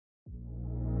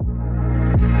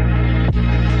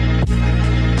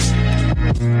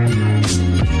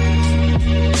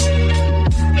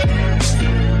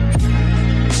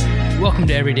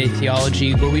Everyday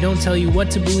Theology, where we don't tell you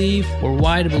what to believe or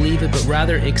why to believe it, but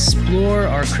rather explore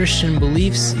our Christian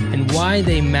beliefs and why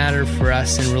they matter for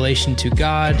us in relation to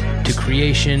God, to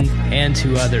creation, and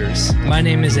to others. My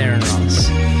name is Aaron Ross.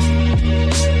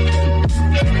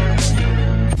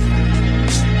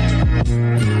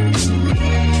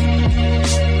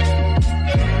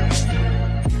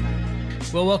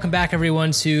 Well, welcome back,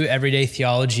 everyone, to Everyday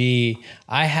Theology.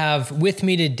 I have with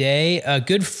me today a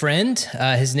good friend.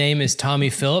 His name is Tommy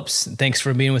Phillips. Thanks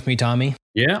for being with me, Tommy.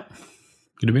 Yeah,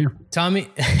 good to be here. Tommy,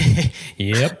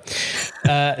 yep.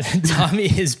 Tommy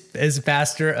is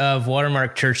pastor of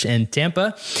Watermark Church in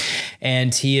Tampa,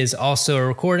 and he is also a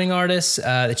recording artist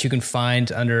that you can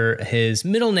find under his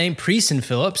middle name, Preston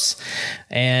Phillips.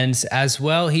 And as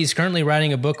well, he's currently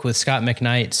writing a book with Scot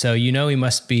McKnight, so you know he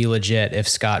must be legit if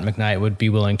Scot McKnight would be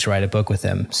willing to write a book with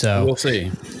him. So we'll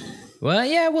see. Well,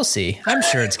 yeah, we'll see. I'm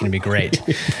sure it's going to be great.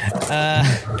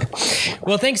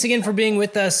 Well, thanks again for being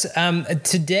with us.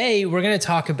 Today, we're going to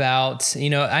talk about,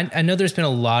 I know there's been a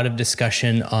lot of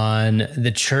discussion on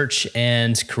the church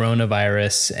and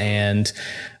coronavirus and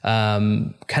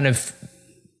kind of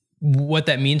what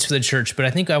that means for the church. But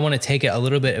I think I want to take it a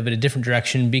little bit of a different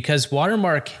direction because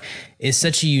Watermark is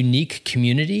such a unique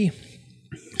community.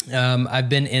 I've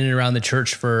been in and around the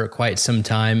church for quite some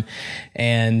time,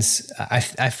 and I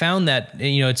found that,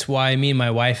 it's why me and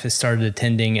my wife has started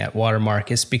attending at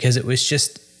Watermark, is because it was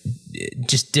just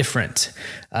different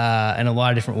in a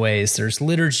lot of different ways. There's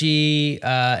liturgy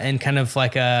and kind of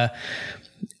like a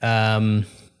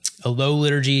low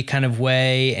liturgy kind of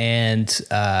way, and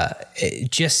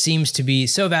it just seems to be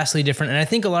so vastly different. And I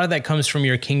think a lot of that comes from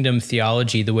your kingdom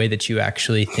theology, the way that you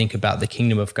actually think about the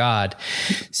kingdom of God.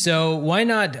 So why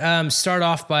not start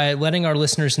off by letting our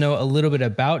listeners know a little bit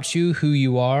about you, who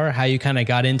you are, how you kind of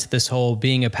got into this whole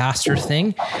being a pastor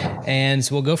thing, and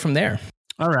we'll go from there.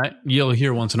 All right. You'll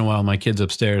hear once in a while my kids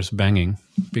upstairs banging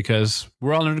because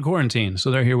we're all under quarantine, so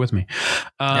they're here with me.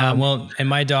 And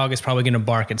my dog is probably going to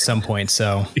bark at some point,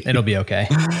 so it'll be okay.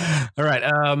 All right.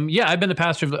 I've been the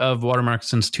pastor of Watermark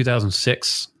since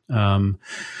 2006, and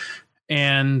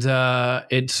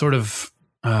it sort of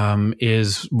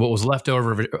is what was left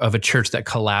over of a church that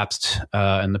collapsed,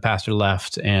 and the pastor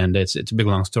left, and it's a big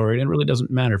long story, and it really doesn't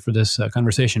matter for this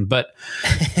conversation. But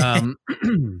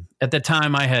at that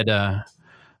time, I had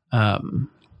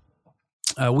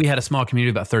we had a small community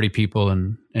of about 30 people,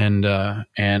 and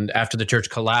after the church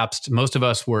collapsed, most of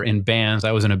us were in bands.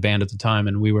 I was in a band at the time,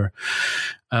 and we were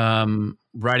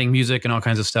writing music and all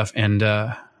kinds of stuff, and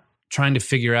trying to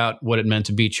figure out what it meant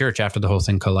to be church after the whole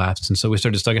thing collapsed. And so we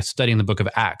started studying the book of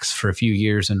Acts for a few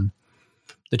years, and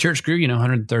the church grew,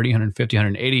 130, 150,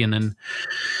 180,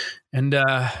 and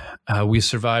we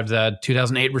survived that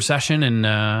 2008 recession,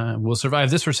 and we'll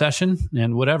survive this recession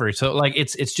and whatever. So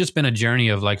it's just been a journey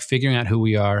of figuring out who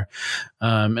we are.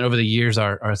 And over the years,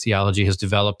 our theology has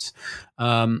developed.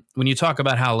 When you talk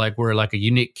about how we're a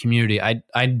unique community, I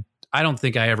don't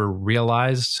think I ever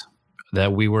realized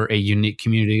that we were a unique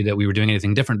community, that we were doing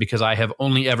anything different, because I have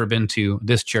only ever been to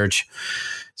this church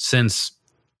since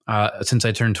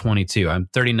I turned 22. I'm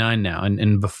 39 now.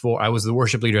 And before, I was the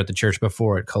worship leader at the church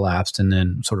before it collapsed and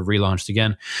then sort of relaunched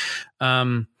again.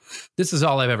 This is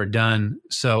all I've ever done.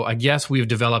 So I guess we've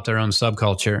developed our own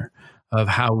subculture of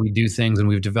how we do things, and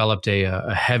we've developed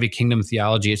a heavy kingdom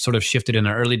theology. It sort of shifted in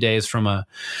the early days from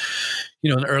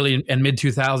in the early and mid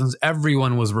 2000s,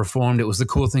 everyone was reformed. It was the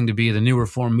cool thing to be the new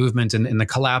reform movement, and in the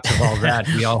collapse of all that,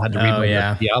 we all had to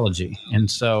rebuild theology. And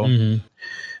so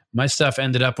my stuff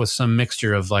ended up with some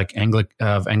mixture of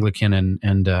Anglican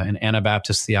and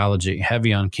Anabaptist theology,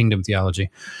 heavy on kingdom theology.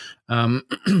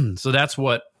 So that's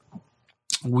what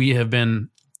we have been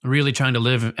really trying to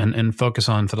live and focus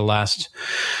on for the last,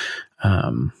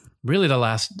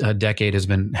 decade has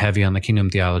been heavy on the kingdom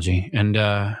theology. And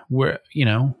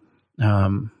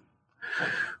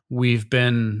we've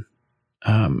been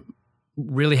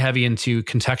really heavy into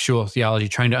contextual theology,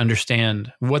 trying to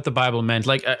understand what the Bible meant.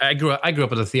 I grew up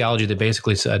with a theology that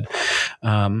basically said,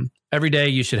 every day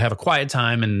you should have a quiet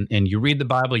time and you read the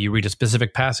Bible, you read a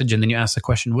specific passage, and then you ask the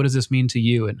question, what does this mean to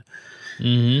you? And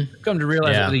come to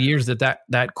realize over the years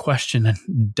that question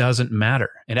doesn't matter.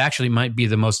 It actually might be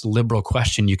the most liberal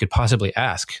question you could possibly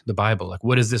ask the Bible.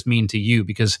 What does this mean to you?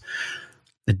 Because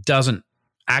it doesn't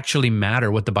actually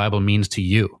matter what the Bible means to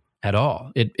you at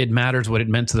all. It matters what it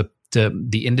meant to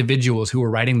the individuals who were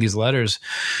writing these letters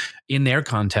in their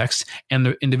context, and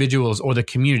the individuals or the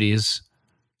communities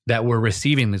that were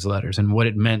receiving these letters, and what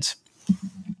it meant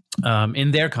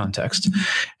in their context.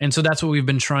 And so that's what we've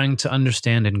been trying to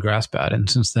understand and grasp at. And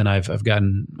since then, I've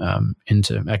gotten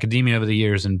into academia over the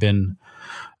years and been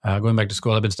going back to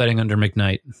school. I've been studying under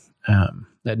McKnight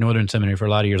at Northern Seminary for a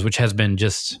lot of years, which has been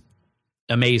just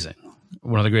amazing.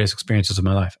 One of the greatest experiences of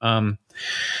my life.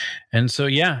 And so,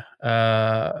 yeah.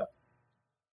 Well,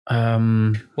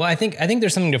 I think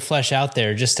there's something to flesh out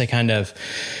there just to kind of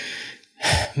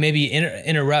maybe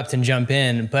interrupt and jump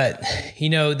in. But,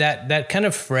 that kind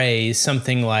of phrase,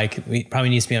 something like, it probably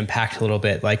needs to be unpacked a little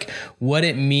bit, like what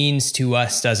it means to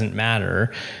us doesn't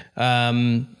matter.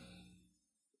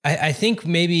 I think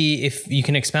maybe if you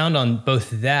can expound on both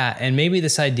that and maybe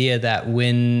this idea that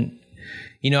when,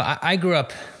 I grew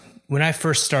up, when I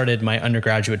first started my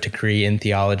undergraduate degree in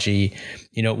theology,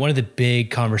 one of the big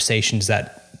conversations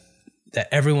that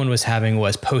everyone was having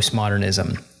was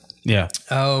postmodernism. Yeah.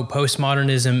 Oh,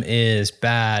 postmodernism is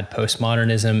bad.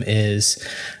 Postmodernism is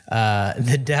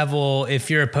the devil. If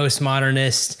you're a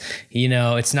postmodernist,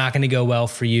 it's not going to go well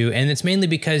for you. And it's mainly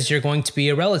because you're going to be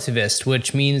a relativist,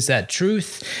 which means that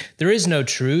there is no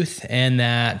truth, and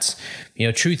that,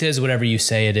 truth is whatever you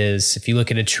say it is. If you look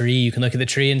at a tree, you can look at the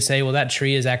tree and say, well, that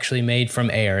tree is actually made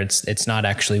from air. It's not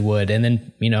actually wood. And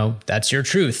then, that's your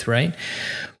truth, right?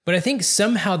 But I think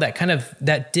somehow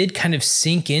that did kind of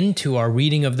sink into our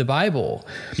reading of the Bible.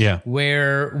 Yeah.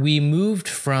 Where we moved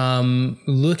from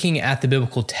looking at the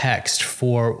biblical text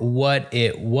for what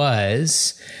it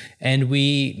was, and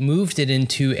we moved it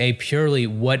into a purely,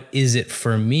 what is it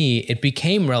for me? It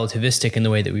became relativistic in the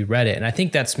way that we read it. And I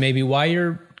think that's maybe why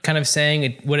you're kind of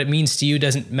saying what it means to you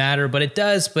doesn't matter, but it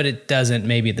does, but it doesn't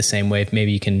maybe the same way. If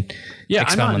maybe you can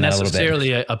expound on that a little bit. I'm not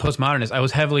necessarily a postmodernist. I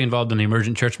was heavily involved in the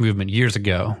emergent church movement years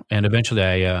ago. And eventually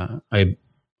I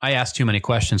asked too many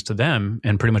questions to them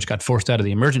and pretty much got forced out of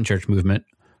the emergent church movement.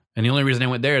 And the only reason I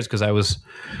went there is because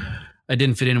I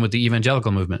didn't fit in with the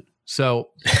evangelical movement. So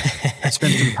I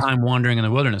spent some time wandering in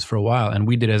the wilderness for a while, and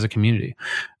we did as a community.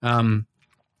 And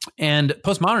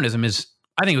postmodernism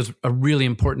I think it was a really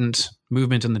important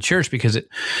movement in the church because it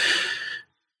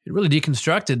really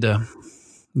deconstructed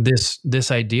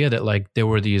this idea that like there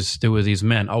were these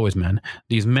men, always men,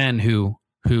 these men who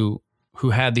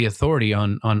had the authority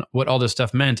on what all this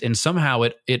stuff meant, and somehow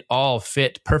it all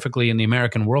fit perfectly in the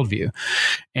American worldview,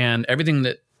 and everything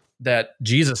that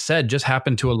Jesus said just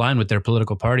happened to align with their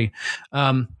political party.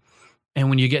 And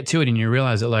when you get to it and you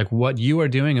realize that like what you are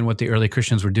doing and what the early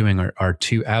Christians were doing are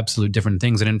two absolute different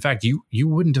things. And in fact, you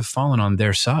wouldn't have fallen on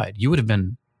their side. You would have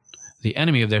been the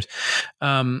enemy of theirs.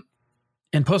 And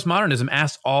postmodernism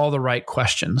asked all the right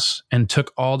questions and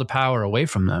took all the power away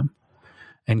from them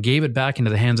and gave it back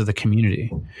into the hands of the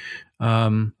community.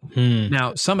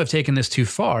 Now, some have taken this too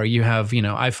far. You have,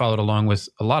 I followed along with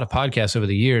a lot of podcasts over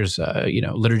the years.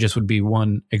 Liturgist would be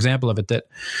one example of it, that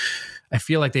I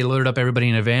feel like they loaded up everybody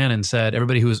in a van and said,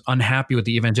 everybody who was unhappy with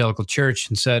the evangelical church,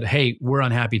 and said, hey, we're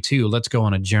unhappy too. Let's go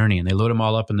on a journey. And they load them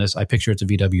all up in this, I picture it's a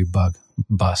VW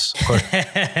bus. Of course,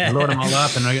 they load them all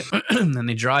up and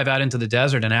they drive out into the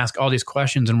desert and ask all these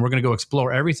questions, and we're going to go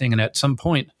explore everything. And at some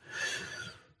point,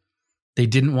 they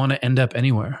didn't want to end up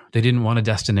anywhere. They didn't want a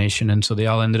destination. And so they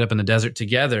all ended up in the desert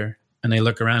together, and they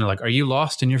look around and like, are you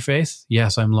lost in your faith?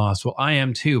 Yes, I'm lost. Well, I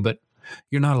am too, but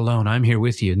you're not alone. I'm here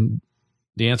with you. And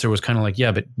the answer was kind of like,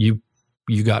 yeah, but you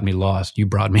got me lost. You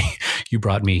brought me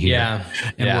here. Yeah.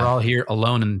 And we're all here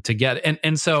alone and together.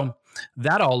 And so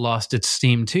that all lost its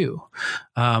steam too.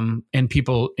 And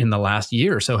people in the last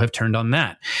year or so have turned on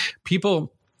that.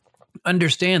 People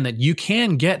understand that you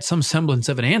can get some semblance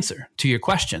of an answer to your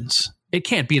questions. It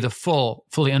can't be the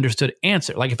fully understood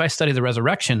answer. Like if I study the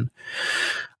resurrection,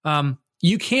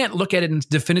 you can't look at it and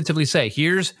definitively say,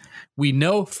 we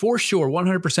know for sure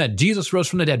 100% Jesus rose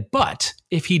from the dead. But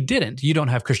if he didn't, you don't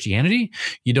have Christianity.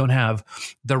 You don't have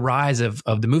the rise of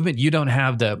the movement. You don't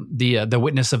have the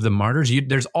witness of the martyrs.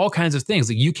 There's all kinds of things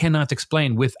that you cannot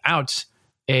explain without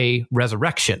a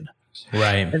resurrection.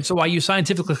 Right. And so while you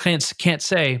scientifically can't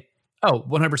say, oh,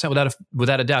 100%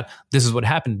 without a doubt, this is what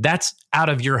happened, that's out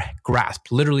of your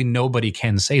grasp. Literally nobody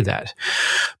can say that.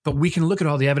 But we can look at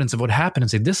all the evidence of what happened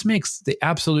and say, this makes the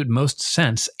absolute most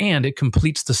sense, and it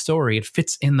completes the story. It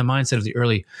fits in the mindset of the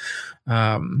early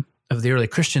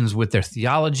Christians with their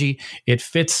theology. It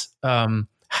fits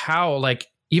how, like,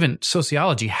 even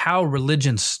sociology, how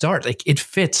religions start. Like, it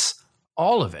fits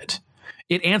all of it.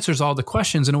 It answers all the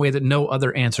questions in a way that no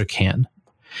other answer can.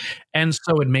 And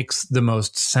so it makes the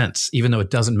most sense, even though it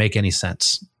doesn't make any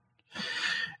sense.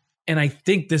 And I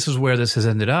think this is where this has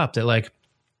ended up, that like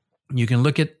you can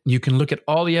look at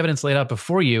all the evidence laid out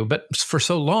before you, but for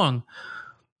so long,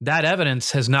 that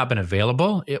evidence has not been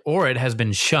available, or it has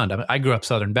been shunned. I mean, I grew up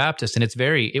Southern Baptist, and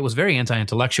it was very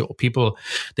anti-intellectual. People,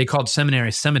 they called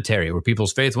seminary cemetery, where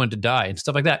people's faith went to die and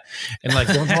stuff like that. And like,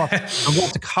 don't go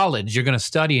off to college. You're going to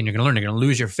study and you're going to learn. You're going to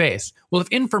lose your faith. Well, if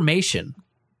information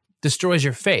destroys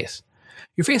your faith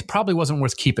probably wasn't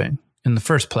worth keeping in the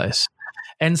first place.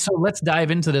 And so let's dive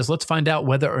into this. Let's find out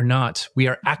whether or not we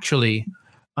are actually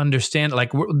understand,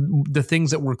 like the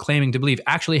things that we're claiming to believe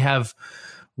actually have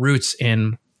roots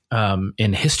in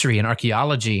history and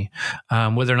archaeology,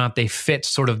 whether or not they fit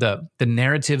sort of the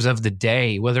narratives of the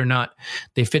day, whether or not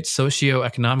they fit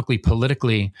socioeconomically,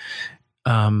 politically.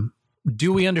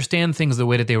 Do we understand things the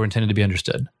way that they were intended to be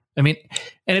understood? I mean,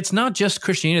 and it's not just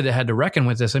Christianity that had to reckon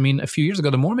with this. I mean, a few years ago,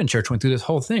 the Mormon Church went through this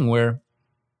whole thing where,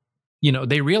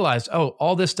 they realized,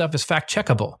 all this stuff is fact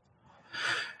checkable.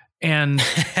 And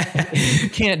you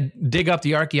can't dig up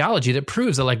the archaeology that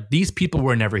proves that like these people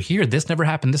were never here. This never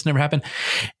happened. This never happened.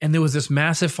 And there was this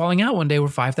massive falling out one day where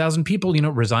 5,000 people,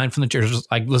 resigned from the church.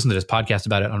 I listened to this podcast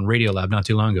about it on Radiolab not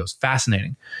too long ago. It was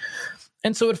fascinating.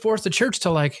 And so it forced the church to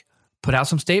like put out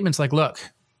some statements like, look,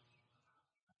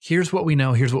 here's what we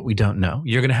know. Here's what we don't know.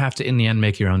 You're going to have to, in the end,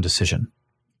 make your own decision.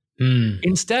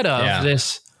 Instead of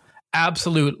this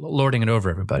absolute lording it over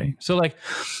everybody. So like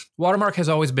Watermark has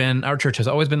always been, our church has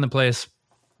always been the place.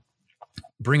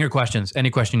 Bring your questions, any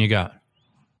question you got.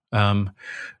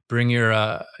 Bring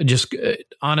your,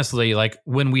 honestly, like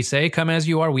when we say come as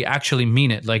you are, we actually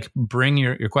mean it. Like bring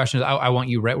your questions. I want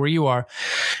you right where you are.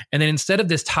 And then instead of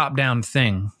this top down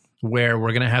thing where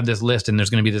we're going to have this list and there's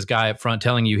going to be this guy up front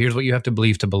telling you, here's what you have to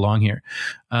believe to belong here.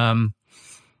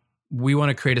 We want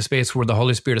to create a space where the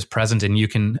Holy Spirit is present and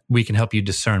we can help you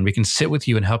discern. We can sit with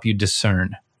you and help you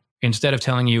discern instead of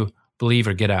telling you believe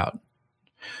or get out.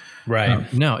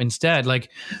 Right. No, instead, like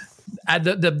at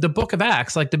the book of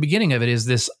Acts, like the beginning of it is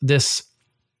there's this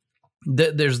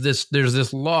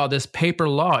law, this paper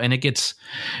law, and it gets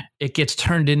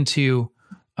turned into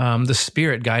the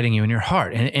Spirit guiding you in your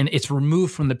heart, and it's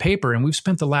removed from the paper. And we've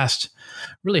spent the last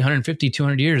really 150,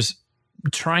 200 years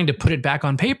trying to put it back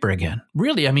on paper again.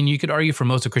 Really, I mean, you could argue for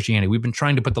most of Christianity, we've been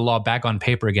trying to put the law back on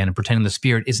paper again and pretending the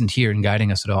Spirit isn't here and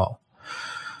guiding us at all.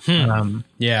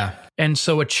 Yeah. And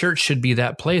so a church should be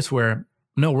that place where,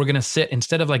 no, we're going to sit,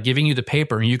 instead of like giving you the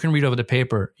paper and you can read over the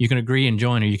paper, you can agree and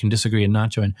join, or you can disagree and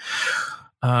not join.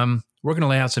 We're going to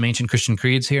lay out some ancient Christian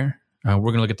creeds here. We're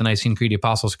going to look at the Nicene Creed, the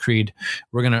Apostles' Creed.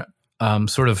 We're going to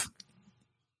sort of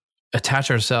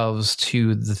attach ourselves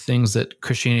to the things that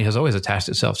Christianity has always attached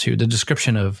itself to, the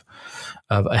description of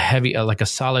a heavy, like a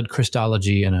solid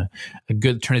Christology and a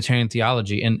good Trinitarian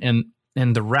theology.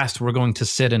 And the rest, we're going to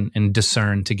sit and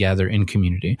discern together in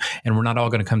community. And we're not all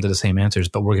going to come to the same answers,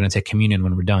 but we're going to take communion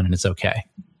when we're done, and it's okay.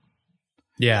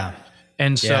 Yeah.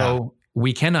 And so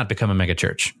we cannot become a mega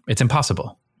church. It's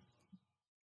impossible.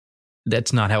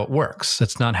 That's not how it works.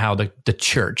 That's not how the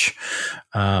church,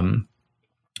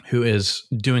 who is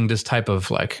doing this type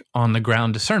of like on the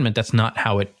ground discernment, that's not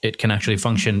how it can actually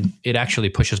function. It actually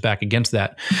pushes back against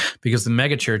that, because the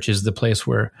megachurch is the place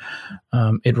where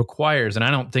it requires, and I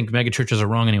don't think megachurches are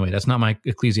wrong anyway. That's not my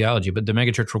ecclesiology, but the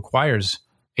megachurch requires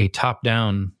a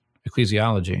top-down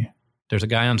ecclesiology. There's a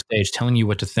guy on stage telling you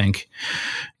what to think.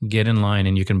 Get in line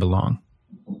and you can belong.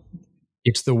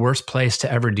 It's the worst place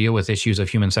to ever deal with issues of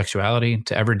human sexuality,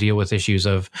 to ever deal with issues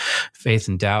of faith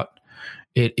and doubt.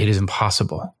 It is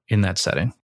impossible in that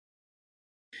setting.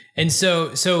 And so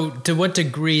to what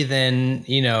degree then,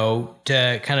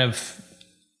 to kind of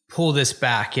pull this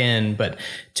back in, but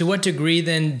to what degree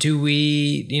then do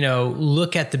we,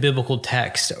 look at the biblical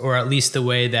text, or at least the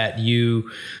way that you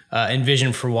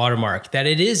envision for Watermark, that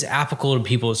it is applicable to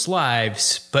people's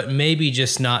lives, but maybe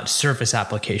just not surface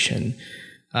application?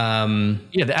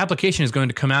 The application is going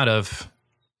to come out of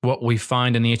what we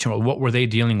find in the ancient world. What were they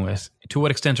dealing with? To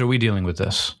what extent are we dealing with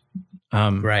this?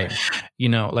 Right.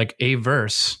 Like a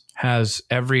verse has,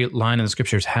 every line in the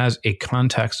scriptures has a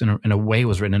context and a way it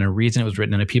was written, and a reason it was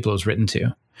written, and a people it was written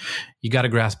to. You got to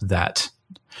grasp that.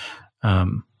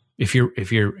 If you're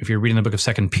reading the book of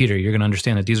 2 Peter, you're going to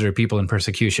understand that these are people in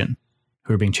persecution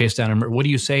who are being chased down. And what do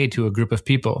you say to a group of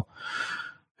people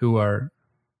who are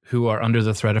under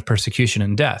the threat of persecution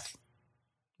and death?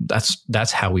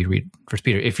 That's how we read 1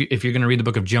 Peter. If you're going to read the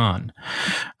book of John,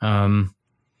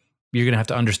 you're going to have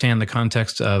to understand the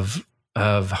context of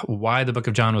why the book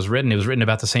of John was written. It was written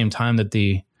about the same time that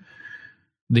the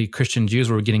Christian Jews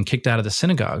were getting kicked out of the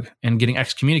synagogue and getting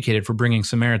excommunicated for bringing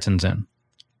Samaritans in.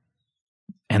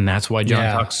 And that's why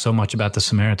John talks so much about the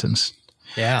Samaritans.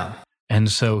 Yeah. And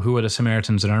so who are the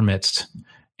Samaritans in our midst?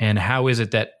 And how is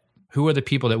it that Who are the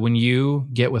people that when you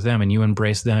get with them and you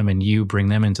embrace them and you bring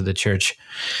them into the church,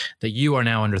 that you are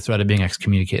now under threat of being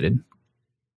excommunicated?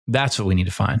 That's what we need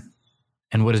to find.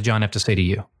 And what does John have to say to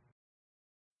you?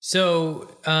 So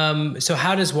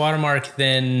how does Watermark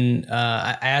then,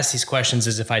 I ask these questions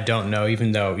as if I don't know,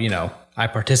 even though, I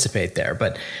participate there,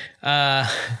 but, how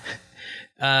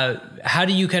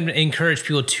do you kind of encourage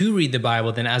people to read the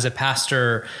Bible then as a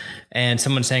pastor and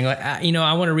someone saying like,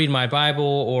 I want to read my Bible,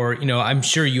 or, I'm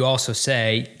sure you also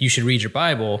say you should read your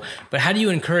Bible, but how do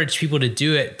you encourage people to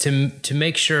do it to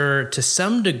make sure to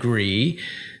some degree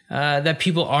that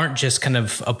people aren't just kind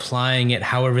of applying it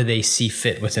however they see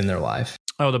fit within their life?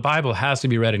 Oh, the Bible has to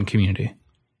be read in community.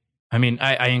 I mean,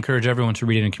 I encourage everyone to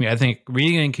read it in community. I think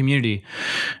reading it in community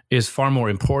is far more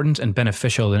important and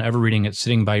beneficial than ever reading it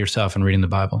sitting by yourself and reading the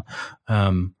Bible.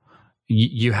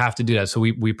 You have to do that. So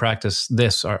we practice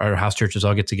this. Our house churches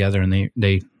all get together and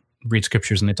they read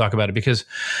scriptures and they talk about it, because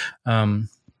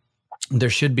there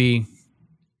should be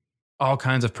all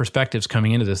kinds of perspectives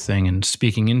coming into this thing and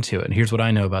speaking into it. And here's what I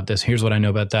know about this. Here's what I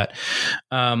know about that.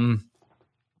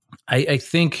 I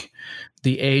think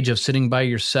the age of sitting by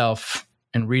yourself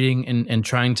and reading and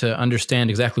trying to understand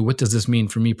exactly what does this mean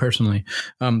for me personally.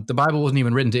 The Bible wasn't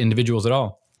even written to individuals at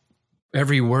all.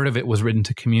 Every word of it was written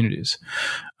to communities.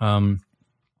 When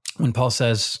Paul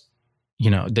says,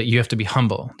 that you have to be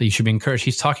humble, that you should be encouraged,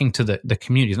 he's talking to the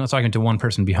community. He's not talking to one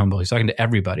person, be humble. He's talking to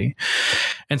everybody.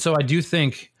 And so I do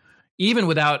think, even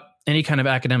without any kind of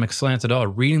academic slant at all,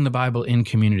 reading the Bible in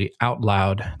community out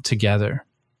loud together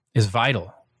is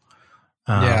vital.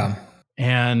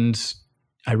 And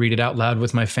I read it out loud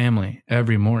with my family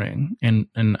every morning. And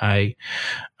I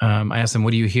ask them,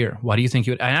 what do you hear? Why do you think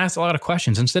you would? I ask a lot of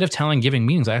questions. Instead of giving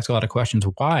meanings, I ask a lot of questions.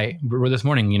 Why? We're this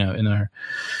morning,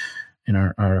 in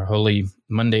our Holy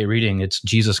Monday reading, it's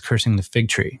Jesus cursing the fig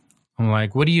tree. I'm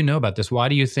like, what do you know about this? Why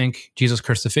do you think Jesus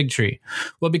cursed the fig tree?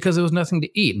 Well, because there was nothing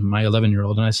to eat, my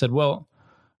 11-year-old. And I said, well,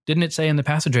 didn't it say in the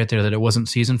passage right there that it wasn't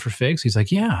season for figs? He's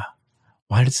like, yeah.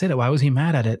 Why did it say that? Why was he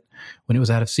mad at it when it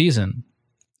was out of season?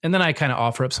 And then I kind of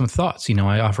offer up some thoughts.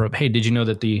 I offer up, hey, did you know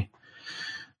that the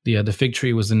fig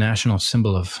tree was the national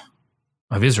symbol of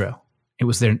Israel? It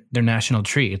was their national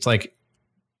tree. It's like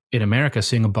in America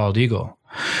seeing a bald eagle.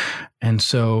 And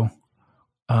so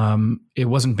it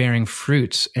wasn't bearing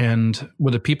fruits. And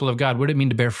with the people of God, what did it mean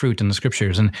to bear fruit in the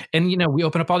scriptures? And we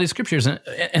open up all these scriptures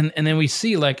and then we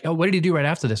see like, oh, what did he do right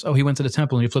after this? Oh, he went to the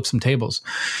temple and he flipped some tables.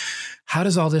 How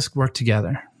does all this work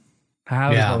together?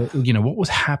 What was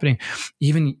happening?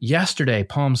 Even yesterday,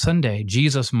 Palm Sunday,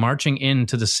 Jesus marching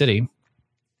into the city,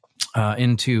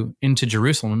 into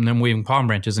Jerusalem, and then waving palm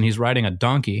branches, and he's riding a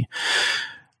donkey.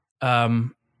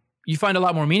 You find a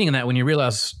lot more meaning in that when you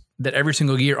realize that every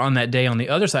single year on that day on the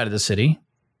other side of the city,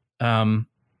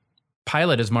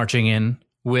 Pilate is marching in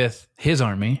with his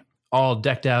army, all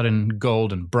decked out in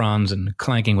gold and bronze and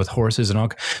clanking with horses and all.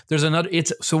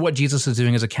 So what Jesus is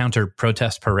doing is a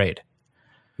counter-protest parade.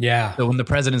 Yeah. So when the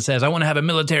president says, I want to have a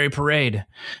military parade,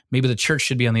 maybe the church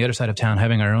should be on the other side of town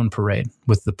having our own parade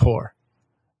with the poor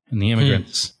and the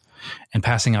immigrants and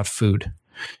passing out food.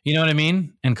 You know what I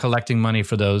mean? And collecting money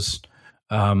for those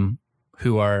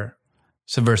who are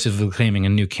subversively claiming a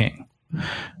new king.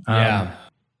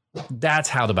 That's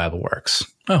how the Bible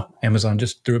works. Oh, Amazon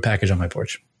just threw a package on my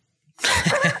porch.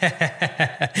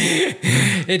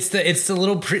 It's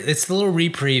the little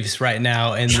reprieves right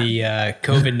now in the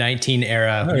COVID-19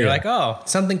 era. You're like, oh,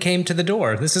 something came to the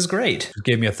door. This is great. Just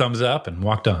gave me a thumbs up and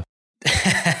walked on.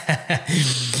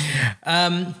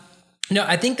 No,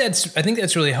 I think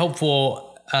that's really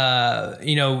helpful.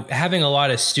 Having a lot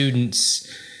of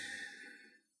students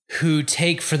who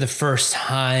take for the first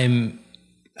time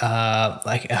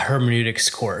like a hermeneutics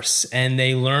course, and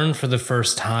they learn for the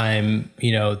first time,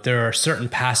 there are certain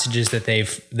passages that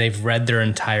they've read their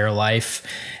entire life,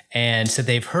 and so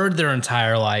they've heard their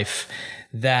entire life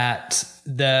that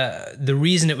the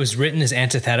reason it was written is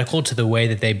antithetical to the way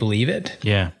that they believe it.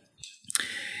 Yeah.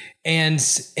 And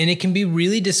it can be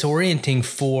really disorienting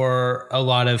for a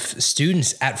lot of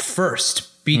students at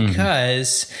first,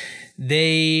 because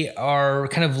they are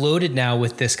kind of loaded now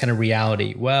with this kind of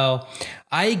reality. Well,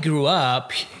 I grew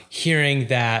up hearing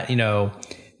that,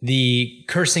 the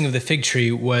cursing of the fig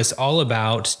tree was all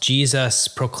about Jesus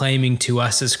proclaiming to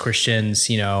us as Christians,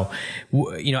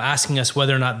 asking us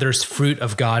whether or not there's fruit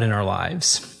of God in our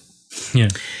lives. Yeah.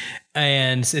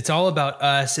 And it's all about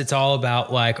us. It's all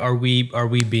about like, are we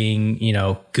being,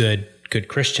 good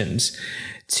Christians?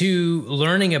 to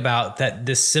learning about that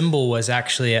this symbol was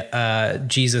actually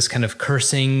Jesus kind of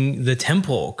cursing the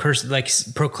temple,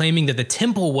 proclaiming that the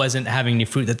temple wasn't having any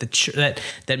fruit, that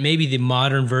that maybe the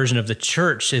modern version of the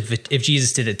church, if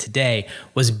Jesus did it today,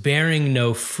 was bearing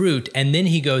no fruit, and then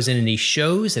he goes in and he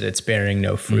shows that it's bearing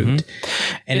no fruit,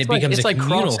 and it becomes a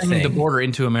communal crossing thing. the border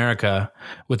into America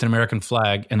with an American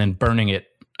flag and then burning it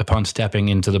upon stepping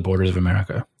into the borders of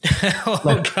America.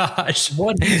 Gosh,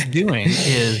 what he's doing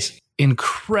is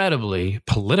incredibly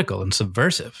political and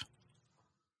subversive.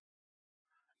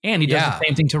 And he does the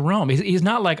same thing to Rome. He's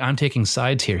not like, I'm taking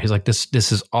sides here. He's like, this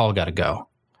is all got to go.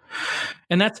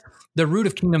 And that's the root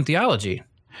of kingdom theology,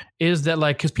 is that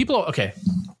like, because people, okay,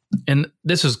 and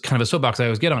this is kind of a soapbox I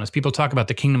always get on, is people talk about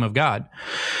the kingdom of God.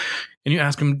 And you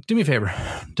ask them, do me a favor,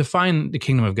 define the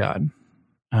kingdom of God.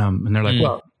 And they're like,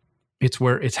 well,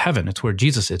 it's heaven. It's where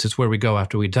Jesus is. It's where we go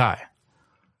after we die.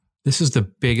 This is the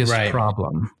biggest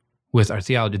problem with our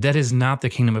theology. That is not the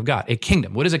kingdom of God. A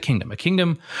kingdom. What is a kingdom? A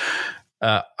kingdom,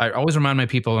 I always remind my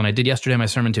people, and I did yesterday in my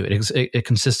sermon too, it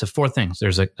consists of four things.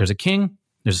 There's a king,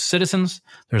 there's citizens,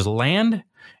 there's land,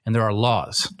 and there are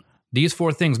laws. These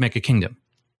four things make a kingdom.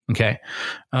 Okay.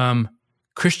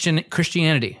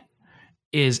 Christianity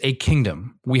is a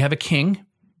kingdom. We have a king.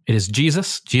 It is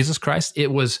Jesus Christ.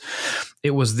 It was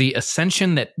the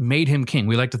ascension that made him king.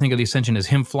 We like to think of the ascension as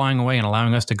him flying away and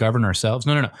allowing us to govern ourselves.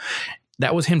 No.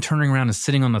 That was him turning around and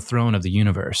sitting on the throne of the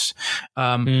universe.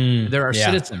 There are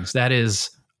citizens. That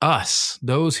is us,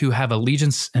 those who have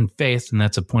allegiance and faith, and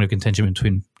that's a point of contention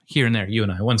between here and there, you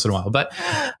and I, once in a while. But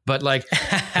like,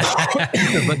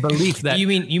 but belief that you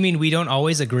mean we don't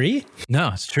always agree? No,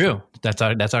 it's true. That's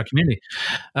our community.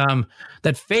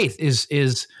 That faith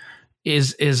is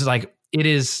like, it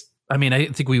is. I mean, I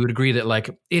think we would agree that like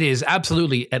it is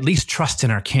absolutely at least trust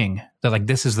in our King, that like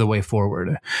this is the way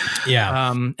forward.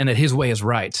 Yeah. And that his way is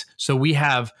right. So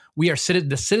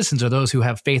the citizens are those who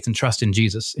have faith and trust in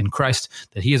Jesus, in Christ,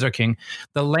 that he is our King.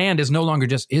 The land is no longer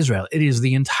just Israel. It is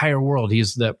the entire world.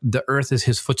 The earth is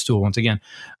his footstool once again.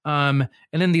 And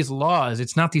then these laws,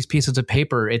 it's not these pieces of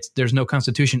paper. There's no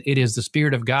constitution. It is the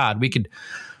Spirit of God. We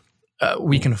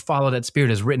can follow that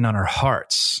Spirit as written on our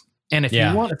hearts. And if you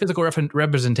want a physical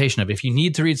representation of it, if you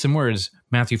need to read some words,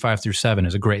 Matthew 5-7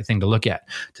 is a great thing to look at,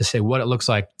 to say what it looks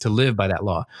like to live by that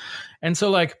law. And so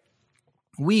like,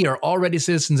 we are already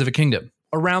citizens of a kingdom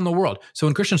around the world. So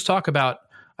when Christians talk about,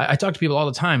 I talk to people all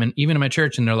the time, and even in my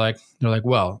church, and they're like,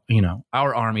 well,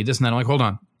 our army, this and that. I'm like, hold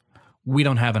on, we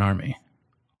don't have an army.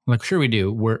 I'm like, sure we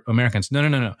do. We're Americans.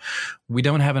 No. We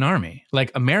don't have an army.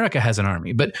 Like America has an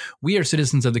army, but we are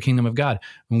citizens of the kingdom of God.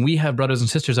 And we have brothers and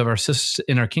sisters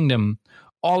in our kingdom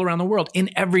all around the world,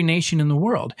 in every nation in the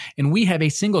world. And we have a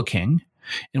single king,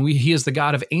 and he is the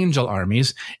God of angel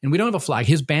armies, and we don't have a flag.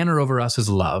 His banner over us is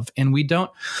love. And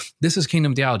this is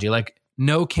kingdom theology. Like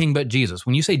no king but Jesus.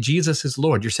 When you say Jesus is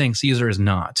Lord, you're saying Caesar is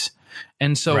not.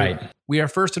 And so we are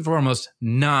first and foremost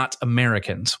not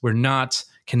Americans. We're not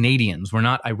Canadians. We're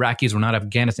not Iraqis. We're not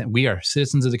Afghanistan. We are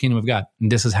citizens of the kingdom of God.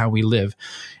 And this is how we live.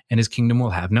 And his kingdom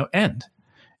will have no end.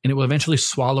 And it will eventually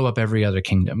swallow up every other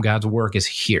kingdom. God's work is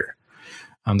here.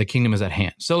 The kingdom is at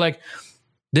hand. So like,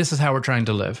 this is how we're trying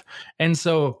to live. And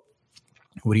so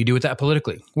what do you do with that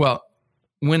politically? Well,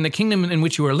 when the kingdom in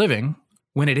which you are living,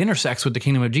 when it intersects with the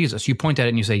kingdom of Jesus, you point at it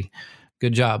and you say,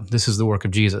 good job. This is the work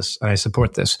of Jesus. And I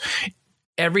support this.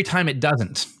 Every time it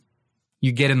doesn't,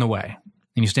 you get in the way.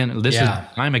 And you stand,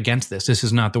 I'm against this. This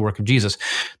is not the work of Jesus.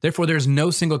 Therefore, there's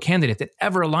no single candidate that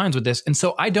ever aligns with this. And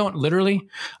so I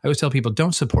always tell people,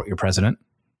 don't support your president,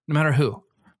 no matter who.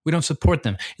 We don't support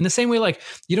them. In the same way, like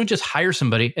you don't just hire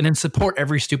somebody and then support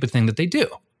every stupid thing that they do.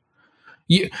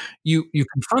 You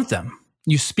confront them.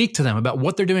 You speak to them about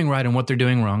what they're doing right and what they're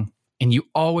doing wrong. And you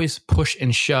always push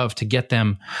and shove to get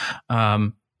them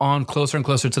on closer and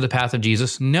closer to the path of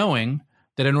Jesus, knowing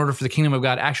that in order for the kingdom of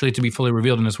God actually to be fully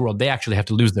revealed in this world, they actually have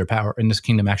to lose their power, and this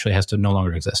kingdom actually has to no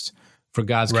longer exist for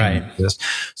God's kingdom to exist.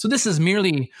 So this is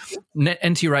merely,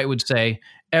 N.T. Wright would say,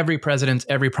 every president,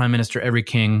 every prime minister, every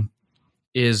king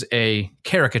is a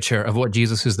caricature of what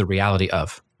Jesus is the reality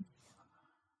of.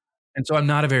 And so I'm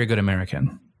not a very good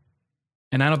American.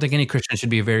 And I don't think any Christian should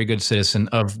be a very good citizen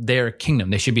of their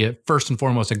kingdom. They should be first and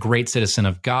foremost a great citizen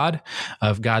of God,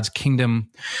 of God's kingdom,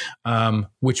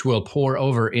 which will pour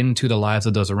over into the lives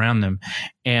of those around them.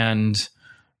 And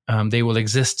they will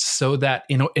exist so that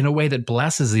in a way that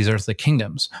blesses these earthly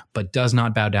kingdoms, but does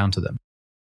not bow down to them.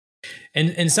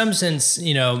 And in some sense,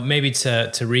 maybe to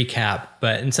recap,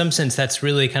 but in some sense, that's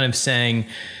really kind of saying,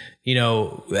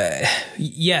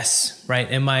 yes,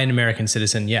 right. Am I an American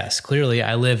citizen? Yes, clearly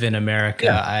I live in America.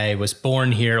 Yeah. I was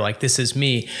born here. Like, this is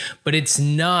me, but it's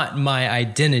not my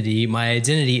identity. My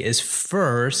identity is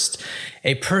first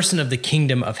a person of the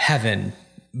kingdom of heaven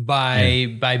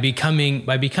by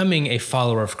becoming a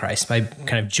follower of Christ, by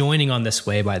kind of joining on this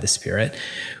way by the Spirit.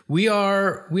 We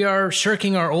are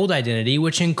shirking our old identity,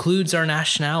 which includes our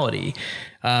nationality.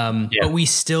 But we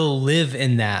still live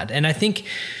in that. And I think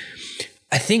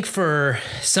for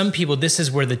some people, this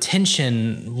is where the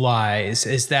tension lies,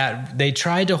 is that they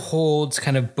try to hold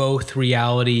kind of both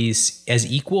realities as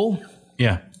equal.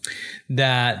 Yeah.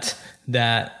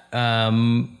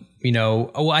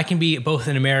 I can be both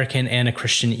an American and a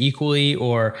Christian equally,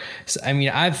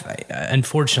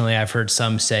 unfortunately I've heard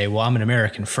some say, well, I'm an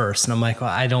American first. And I'm like, well,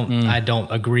 I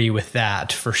don't agree with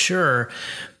that for sure.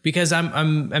 Because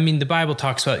the Bible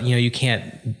talks about,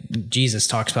 Jesus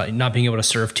talks about not being able to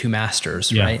serve two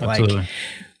masters, right? Absolutely.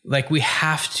 Like we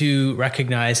have to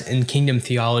recognize in kingdom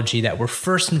theology that we're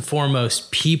first and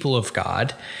foremost people of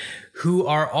God who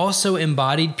are also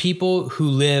embodied people who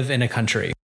live in a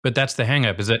country. But that's the hang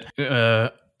up, is that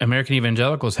American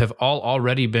evangelicals have all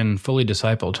already been fully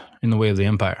discipled in the way of the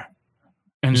empire.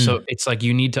 And so it's like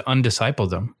you need to undisciple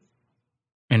them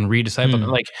and redisciple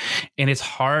them. And it's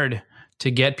hard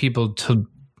to get people to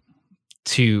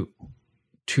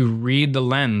read the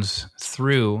lens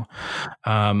through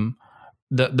read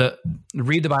the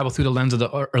Bible through the lens of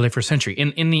the early first century.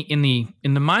 In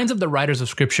the minds of the writers of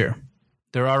Scripture,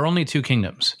 there are only two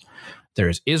kingdoms. There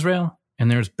is Israel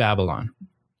and there's Babylon.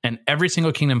 And every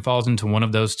single kingdom falls into one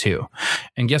of those two.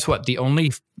 And guess what? The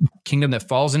only kingdom that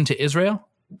falls into Israel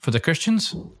for the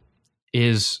Christians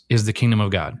is the kingdom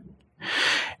of God.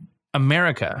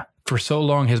 America for so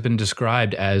long has been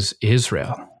described as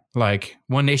Israel, like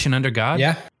one nation under God.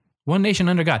 Yeah. One nation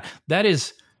under God. That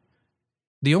is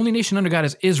the only nation under God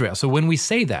is Israel. So when we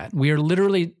say that, we are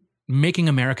literally making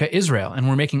America Israel, and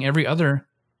we're making every other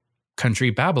country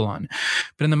Babylon.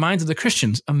 But in the minds of the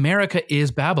Christians, America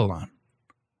is Babylon.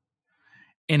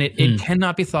 And it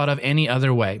cannot be thought of any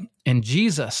other way. And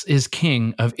Jesus is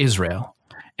king of Israel,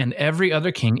 and every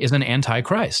other king is an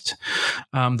antichrist.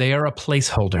 They are a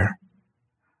placeholder.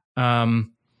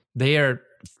 They are,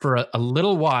 for a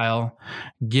little while,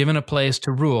 given a place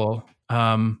to rule,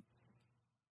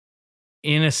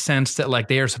 in a sense that like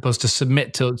they are supposed to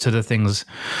submit to the things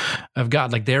of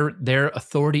God. Like their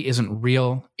authority isn't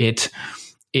real. It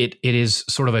is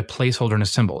sort of a placeholder and a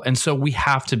symbol. And so we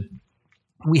have to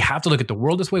look at the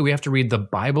world this way. We have to read the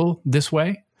Bible this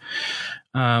way.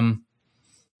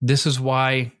 This is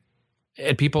why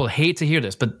people hate to hear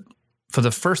this, but for the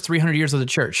first 300 years of the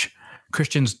church,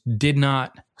 Christians did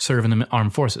not serve in the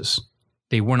armed forces.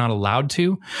 They were not allowed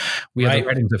to. We have the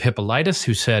writings of Hippolytus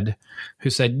who said,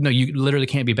 no, you literally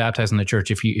can't be baptized in the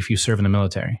church if you serve in the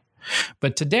military.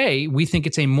 But today we think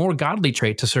it's a more godly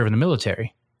trait to serve in the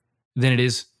military than it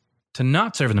is to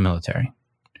not serve in the military,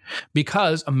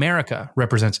 because America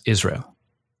represents Israel.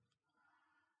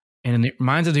 And in the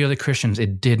minds of the early Christians,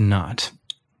 it did not.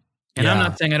 And I'm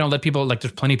not saying I don't let people, like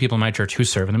there's plenty of people in my church who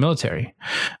serve in the military.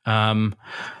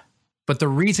 But the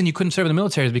reason you couldn't serve in the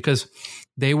military is because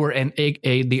they were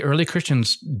the early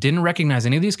Christians didn't recognize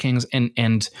any of these kings,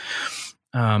 and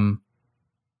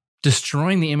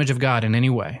destroying the image of God in any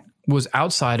way was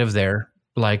outside of their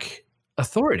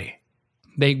authority.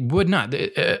 They would not.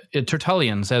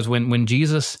 Tertullian says when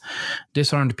Jesus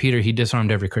disarmed Peter, he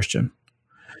disarmed every Christian.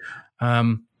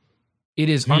 It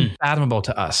is unfathomable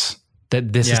to us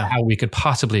that this is how we could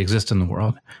possibly exist in the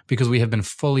world, because we have been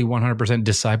fully 100%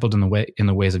 discipled in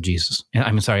the ways of Jesus.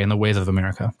 In the ways of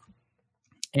America.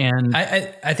 And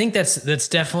I think that's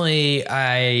definitely,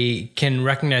 I can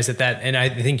recognize that, and I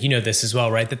think you know this as well,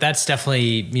 right? That's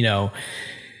definitely,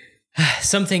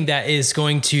 something that is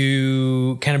going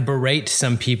to kind of berate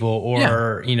some people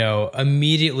or,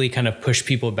 immediately kind of push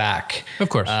people back. Of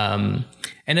course.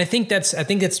 And I think that's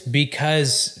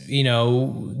because,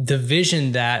 the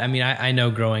vision that, I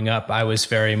know growing up, I was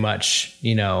very much,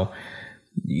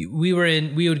 we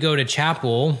would go to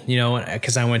chapel,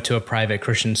 because I went to a private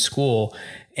Christian school,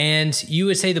 and you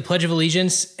would say the Pledge of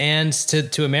Allegiance and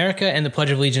to America and the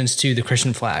Pledge of Allegiance to the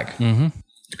Christian flag,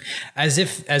 as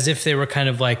if they were kind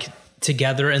of like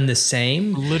together in the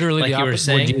same. Literally, like the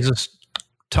opposite, what Jesus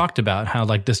talked about, how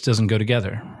this doesn't go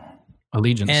together.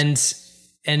 Allegiance.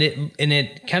 And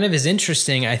it kind of is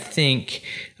interesting, I think,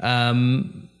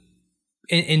 in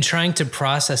trying to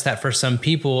process that for some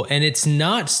people. And it's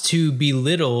not to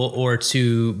belittle or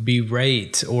to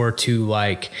berate or to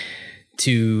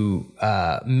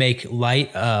make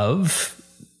light of,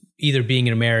 either being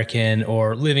an American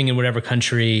or living in whatever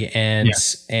country. And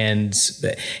it's in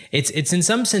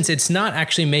some sense, it's not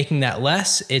actually making that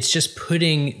less. It's just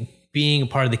putting being a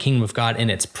part of the kingdom of God in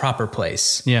its proper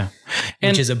place. Yeah.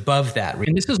 Which is above that.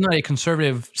 And this is not a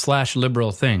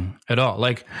conservative/liberal thing at all.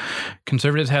 Like,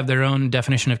 conservatives have their own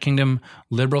definition of kingdom.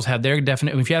 Liberals have their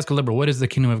definition. If you ask a liberal, what is the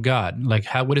kingdom of God? Like,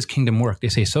 what is kingdom work? They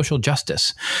say social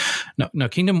justice. No,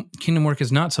 kingdom work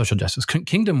is not social justice.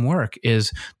 Kingdom work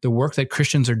is the work that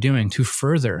Christians are doing to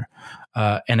further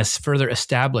further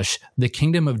establish the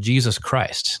kingdom of Jesus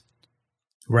Christ.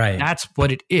 Right. That's what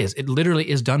it is. It literally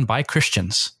is done by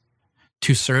Christians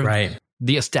to serve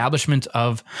the establishment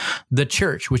of the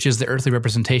church, which is the earthly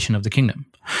representation of the kingdom.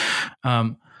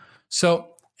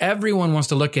 So everyone wants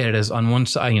to look at it as, on one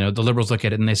side, the liberals look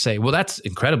at it and they say, well, that's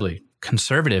incredibly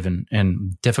conservative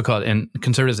and difficult. And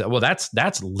conservatives say, well,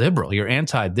 that's liberal. You're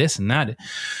anti this and that.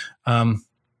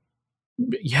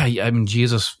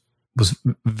 Jesus was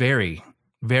very,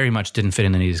 very much didn't fit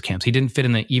in any of these camps. He didn't fit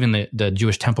in even the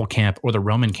Jewish temple camp or the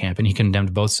Roman camp, and he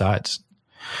condemned both sides.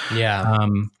 Yeah.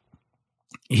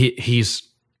 He's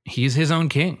his own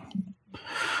king.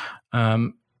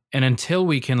 And until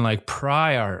we can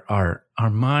pry our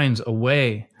minds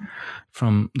away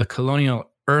from the colonial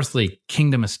earthly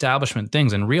kingdom establishment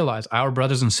things and realize our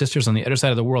brothers and sisters on the other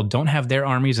side of the world don't have their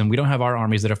armies and we don't have our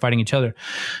armies that are fighting each other.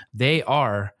 They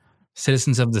are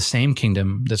citizens of the same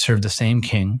kingdom that serve the same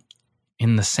king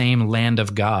in the same land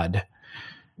of God,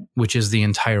 which is the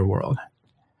entire world.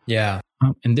 Yeah.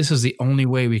 And this is the only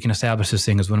way we can establish this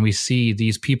thing, is when we see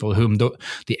these people whom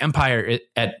the empire is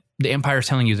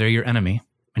telling you they're your enemy,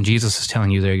 and Jesus is telling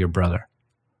you they're your brother.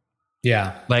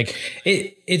 Yeah.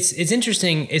 It's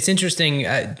interesting. It's interesting.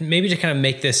 Maybe to kind of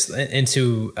make this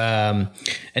into an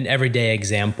everyday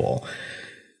example.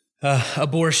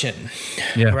 Abortion,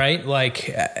 right?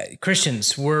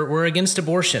 Christians, we're against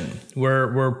abortion.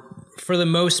 We're for the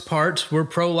most part, we're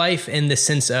pro-life in the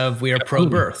sense of we are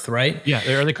pro-birth, right? Yeah,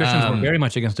 the early Christians were very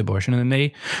much against abortion, and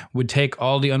they would take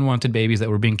all the unwanted babies that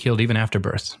were being killed even after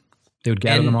birth. They would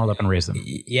gather them all up and raise them.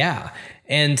 Yeah.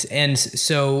 And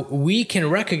so we can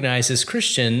recognize as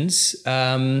Christians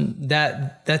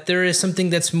that there is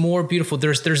something that's more beautiful.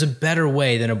 There's a better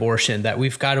way than abortion, that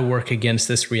we've got to work against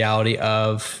this reality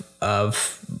of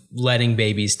letting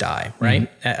babies die, right?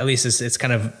 Mm-hmm. At least it's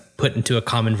kind of put into a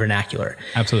common vernacular.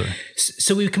 Absolutely.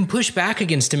 So we can push back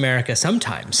against America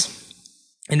sometimes.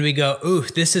 And we go, ooh,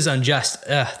 this is unjust.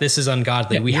 This is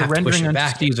ungodly. We have to push it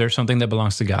back. Caesar something that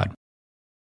belongs to God.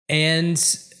 And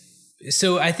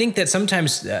so I think that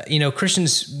sometimes,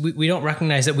 Christians, we don't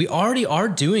recognize that we already are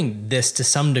doing this to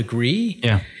some degree.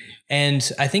 Yeah.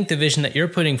 And I think the vision that you're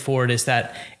putting forward is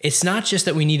that it's not just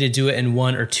that we need to do it in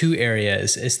one or two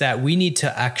areas. It's that we need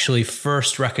to actually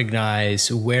first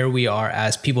recognize where we are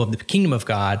as people of the kingdom of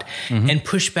God, mm-hmm. and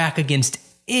push back against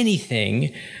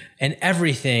anything and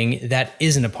everything that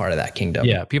isn't a part of that kingdom.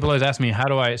 Yeah. People always ask me, how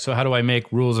do I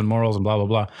make rules and morals and blah, blah,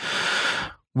 blah.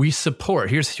 We support,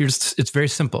 here's it's very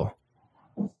simple.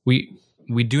 We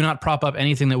do not prop up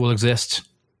anything that will exist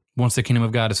once the kingdom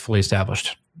of God is fully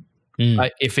established.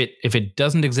 If it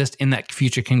doesn't exist in that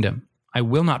future kingdom, I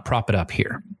will not prop it up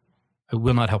here. I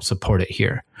will not help support it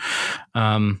here.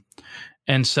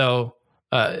 And so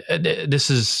this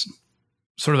is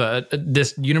sort of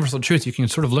this universal truth you can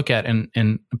sort of look at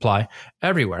and apply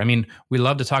everywhere. I mean, we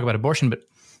love to talk about abortion, but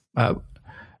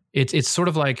it's sort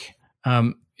of like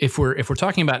if we're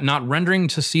talking about not rendering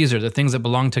to Caesar the things that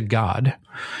belong to God,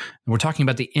 we're talking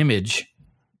about the image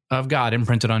of God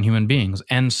imprinted on human beings.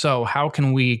 And so how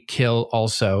can we kill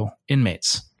also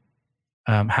inmates?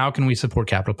 How can we support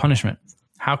capital punishment?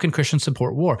 How can Christians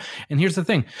support war? And here's the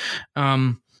thing.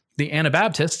 The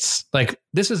Anabaptists,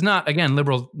 this is not, again,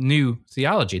 liberal new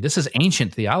theology. This is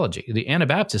ancient theology. The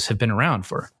Anabaptists have been around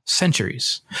for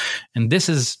centuries. And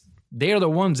they are the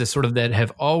ones that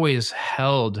have always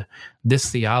held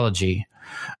this theology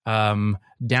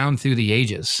down through the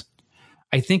ages.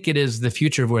 I think it is the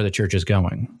future of where the church is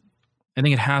going. I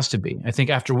think it has to be. I think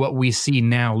after what we see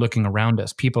now looking around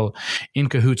us, people in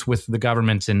cahoots with the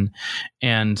government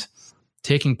and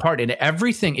taking part in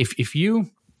everything. If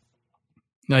you,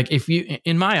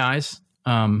 in my eyes,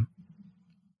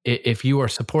 if you are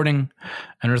supporting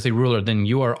an earthly ruler, then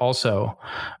you are also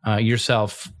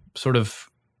yourself sort of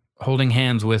holding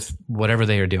hands with whatever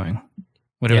they are doing,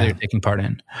 whatever they're taking part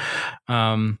in.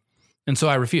 And so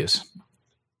I refuse.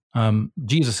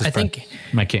 Jesus is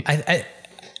my king.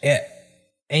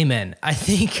 Amen. I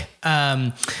think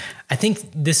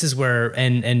this is where,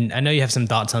 and I know you have some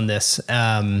thoughts on this.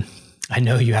 I'm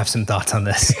excited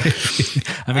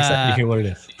to hear what it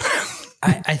is.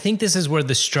 I think this is where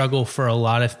the struggle for a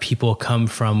lot of people come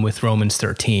from with Romans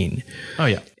 13. Oh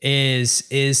yeah.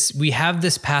 Is we have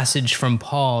this passage from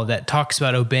Paul that talks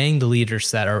about obeying the leaders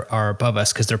that are above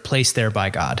us because they're placed there by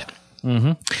God.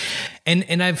 Mm-hmm.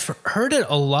 And I've heard it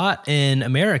a lot in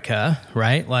America,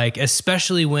 right? Like,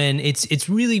 especially when it's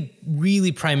really,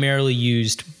 really primarily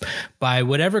used by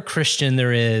whatever Christian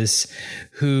there is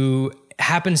who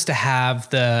happens to have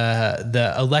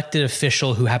the elected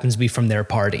official who happens to be from their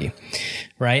party,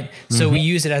 right? Mm-hmm. So we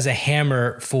use it as a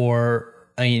hammer for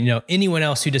anyone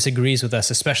else who disagrees with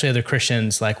us, especially other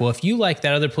Christians. Like, well, if you like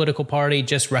that other political party,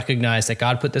 just recognize that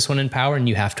God put this one in power and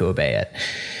you have to obey it.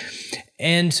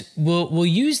 And we'll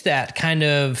use that kind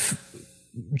of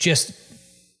just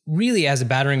really as a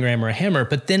battering ram or a hammer.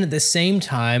 But then at the same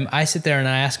time, I sit there and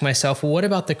I ask myself, well, what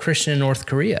about the Christian in North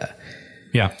Korea?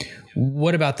 Yeah.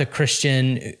 What about the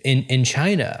Christian in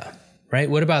China, right?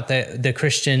 What about the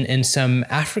Christian in some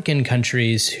African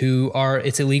countries who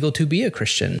it's illegal to be a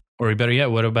Christian? Or better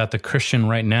yet, what about the Christian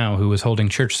right now who is holding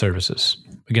church services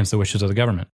against the wishes of the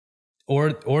government?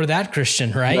 Or that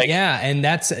Christian, right? Like, yeah. And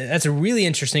that's a really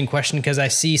interesting question because I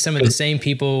see some of the same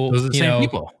people. Those are the same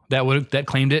people that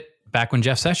claimed it back when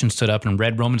Jeff Sessions stood up and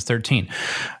read Romans 13.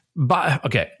 But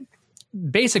okay,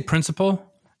 basic principle,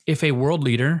 if a world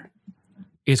leader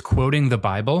is quoting the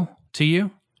Bible to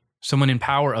you, someone in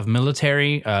power of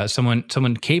military,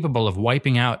 someone capable of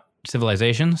wiping out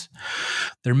civilizations,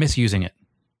 they're misusing it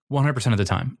 100% of the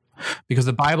time, because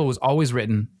the Bible was always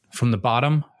written from the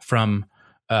bottom, from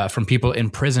people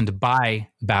imprisoned by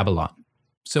Babylon.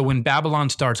 So when Babylon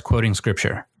starts quoting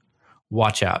scripture,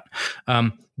 watch out.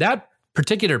 That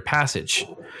particular passage,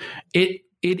 it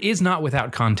is not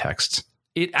without context.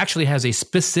 It actually has a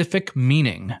specific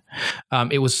meaning.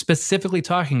 It was specifically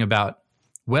talking about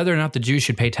whether or not the Jews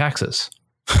should pay taxes.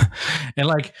 And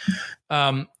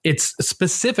it's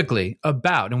specifically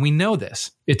about, and we know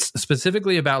this, it's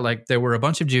specifically about like there were a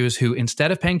bunch of Jews who,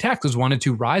 instead of paying taxes, wanted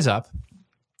to rise up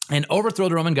and overthrow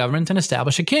the Roman government and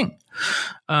establish a king.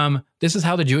 This is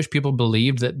how the Jewish people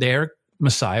believed that their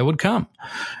Messiah would come.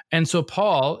 And so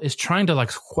Paul is trying to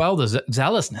like quell the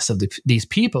zealousness of these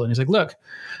people. And he's like, look,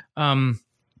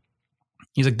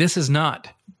 this is not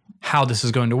how this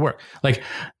is going to work. Like,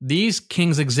 these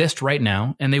kings exist right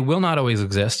now and they will not always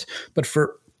exist. But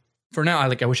for now, I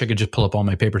wish I could just pull up all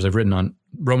my papers I've written on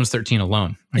Romans 13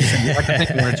 alone. I can think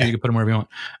of one or two, you can put them wherever you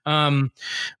want.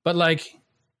 But like,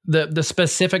 the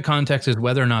specific context is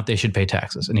whether or not they should pay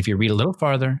taxes. And if you read a little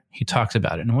farther, he talks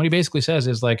about it. And what he basically says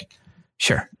is like,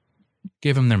 sure,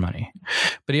 give them their money.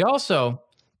 But he also,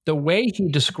 the way he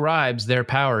describes their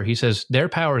power, he says their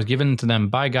power is given to them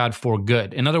by God for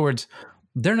good. In other words,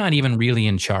 they're not even really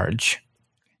in charge.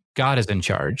 God is in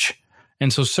charge.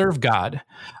 And so serve God.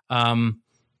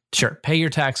 Sure, pay your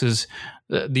taxes.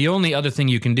 The only other thing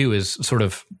you can do is sort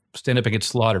of stand up and get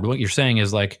slaughtered. What you're saying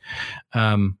is like,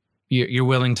 you're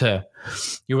willing to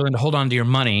hold on to your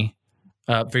money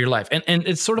for your life, and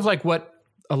it's sort of like what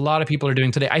a lot of people are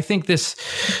doing today. I think this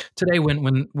today,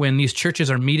 when these churches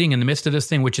are meeting in the midst of this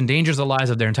thing, which endangers the lives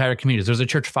of their entire communities. There's a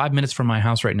church 5 minutes from my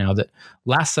house right now that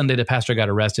last Sunday the pastor got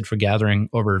arrested for gathering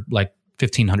over like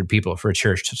 1,500 people for a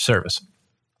church service.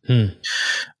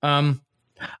 I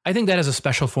think that is a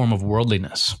special form of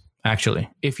worldliness. Actually,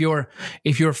 if your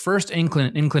first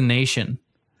inclination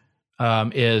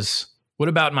is, what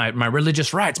about my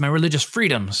religious rights, my religious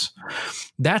freedoms?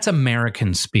 That's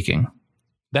American speaking.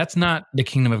 That's not the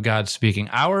kingdom of God speaking.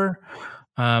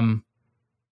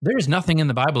 There is nothing in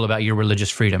the Bible about your religious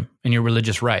freedom and your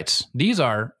religious rights. These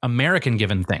are American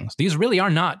given things. These really are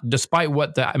not, despite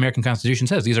what the American Constitution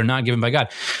says, these are not given by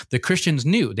God. The Christians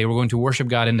knew they were going to worship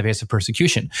God in the face of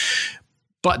persecution.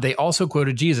 But they also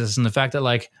quoted Jesus and the fact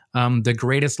that the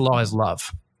greatest law is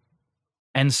love.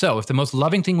 And so if the most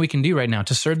loving thing we can do right now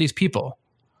to serve these people,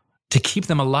 to keep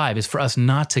them alive, is for us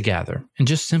not to gather and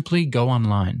just simply go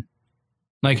online.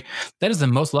 Like, that is the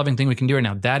most loving thing we can do right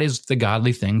now. That is the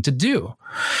godly thing to do.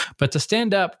 But to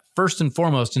stand up first and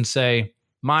foremost and say,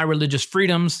 my religious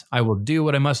freedoms, I will do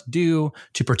what I must do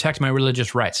to protect my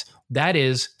religious rights. That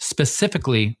is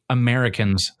specifically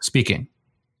Americans speaking.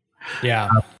 Yeah.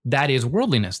 That is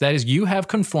worldliness. That is, you have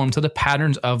conformed to the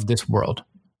patterns of this world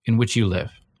in which you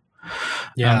live.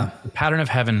 Yeah. The pattern of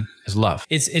heaven is love.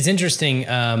 It's interesting.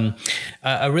 A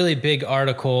really big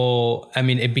article, I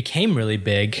mean, it became really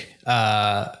big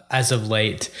as of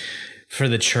late for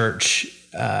the church,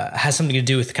 has something to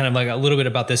do with kind of like a little bit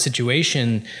about this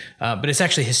situation, but it's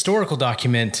actually a historical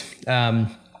document.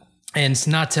 And it's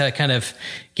not to kind of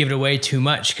give it away too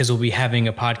much because we'll be having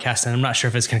a podcast and I'm not sure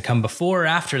if it's going to come before or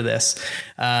after this,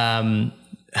 sometime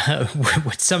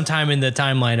in the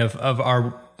timeline of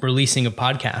our releasing of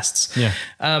podcasts. Yeah.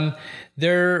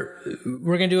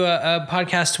 We're going to do a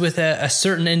podcast with a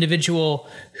certain individual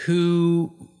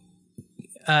who,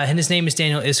 and his name is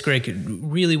Daniel Iskrig,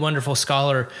 really wonderful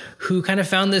scholar who kind of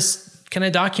found this kind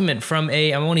of document from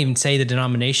I won't even say the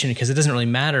denomination because it doesn't really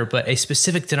matter, but a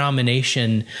specific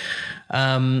denomination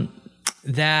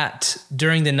that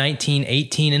during the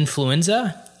 1918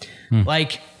 influenza,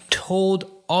 like told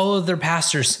all of their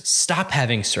pastors stop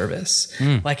having service,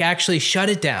 like actually shut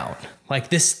it down. Like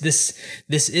this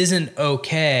isn't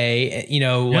okay.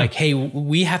 Like, hey,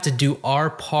 we have to do our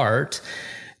part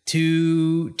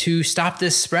to stop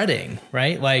this spreading,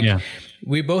 right? Like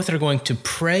we both are going to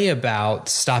pray about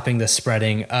stopping the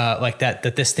spreading, like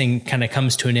that this thing kind of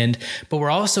comes to an end, but we're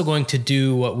also going to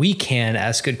do what we can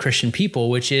as good Christian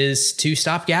people, which is to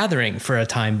stop gathering for a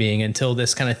time being until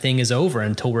this kind of thing is over,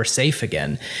 until we're safe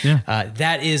again.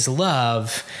 That is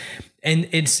love. And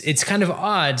it's kind of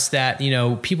odds that,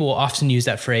 people will often use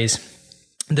that phrase,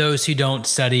 those who don't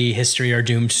study history are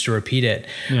doomed to repeat it.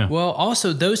 Yeah. Well,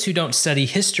 also those who don't study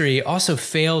history also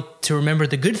fail to remember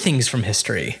the good things from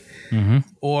history.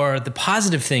 Or the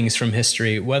positive things from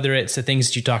history, whether it's the things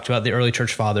that you talked about, the early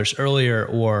church fathers earlier,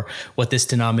 or what this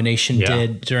denomination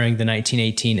did during the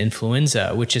 1918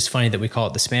 influenza, which is funny that we call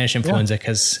it the Spanish influenza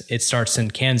because it starts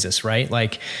in Kansas, right?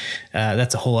 Like,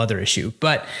 that's a whole other issue.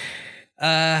 But,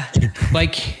 what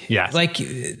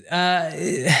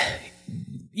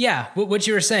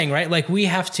you were saying, right? Like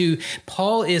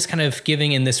Paul is kind of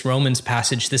giving in this Romans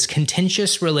passage, this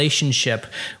contentious relationship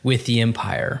with the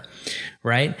empire,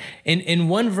 right? In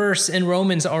one verse in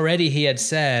Romans already, he had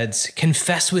said,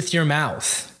 confess with your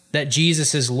mouth that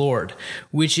Jesus is Lord,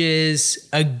 which is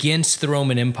against the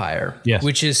Roman Empire,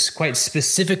 which is quite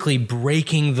specifically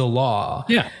breaking the law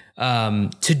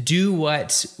to do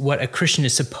what a Christian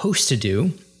is supposed to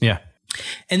do. Yeah.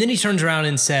 And then he turns around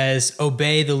and says,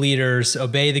 obey the leaders,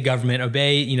 obey the government,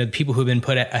 obey, the people who've been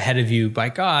put ahead of you by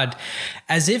God,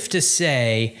 as if to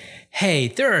say, hey,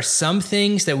 there are some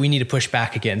things that we need to push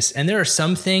back against, and there are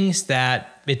some things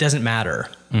that it doesn't matter.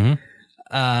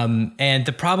 And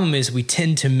the problem is we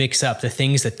tend to mix up the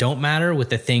things that don't matter with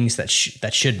the things that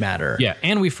should matter. Yeah,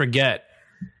 and we forget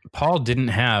Paul didn't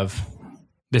have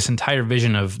this entire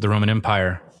vision of the Roman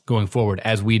Empire going forward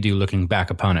as we do looking back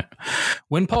upon it.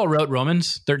 When Paul wrote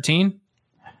Romans 13,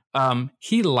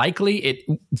 he likely,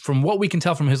 from what we can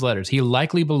tell from his letters, he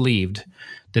likely believed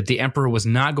that the emperor was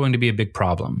not going to be a big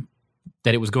problem,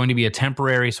 that it was going to be a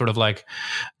temporary sort of like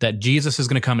that Jesus is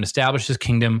going to come and establish his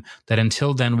kingdom, that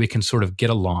until then we can sort of get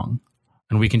along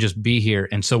and we can just be here.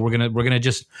 And so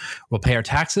we'll pay our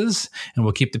taxes and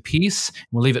we'll keep the peace. And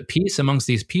we'll leave at peace amongst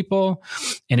these people.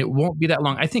 And it won't be that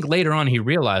long. I think later on he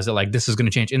realized that like, this is going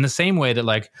to change in the same way that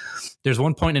like, there's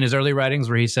one point in his early writings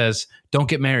where he says, don't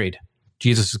get married.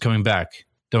 Jesus is coming back.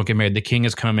 Don't get married. The king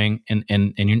is coming and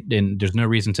there's no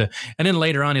reason to. And then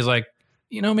later on, he's like,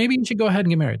 maybe you should go ahead and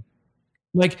get married.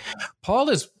 Like Paul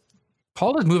is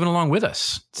moving along with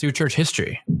us through church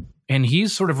history. And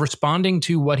he's sort of responding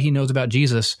to what he knows about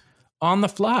Jesus on the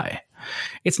fly.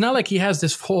 It's not like he has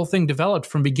this whole thing developed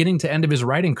from beginning to end of his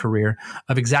writing career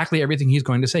of exactly everything he's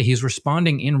going to say. He's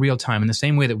responding in real time in the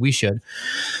same way that we should.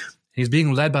 He's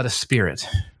being led by the Spirit.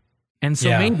 And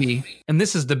so maybe, and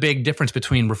this is the big difference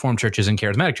between Reformed churches and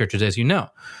charismatic churches, as you know,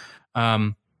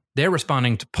 they're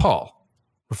responding to Paul.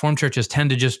 Reformed churches tend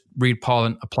to just read Paul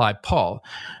and apply Paul.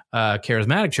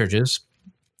 Charismatic churches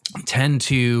tend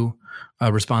to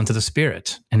respond to the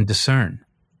Spirit and discern.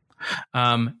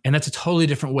 And that's a totally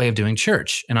different way of doing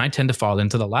church. And I tend to fall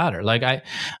into the latter. Like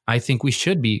I think we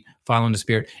should be following the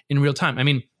Spirit in real time. I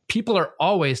mean, people are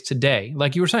always today,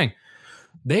 like you were saying,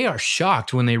 they are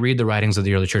shocked when they read the writings of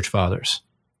the early church fathers.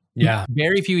 Yeah.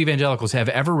 Very few evangelicals have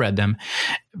ever read them.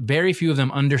 Very few of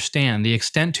them understand the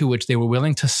extent to which they were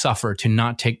willing to suffer to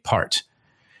not take part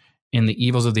in the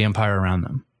evils of the empire around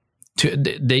them.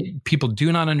 People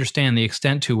do not understand the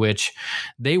extent to which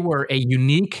they were a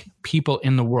unique people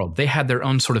in the world. They had their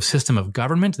own sort of system of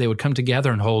government. They would come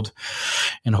together and hold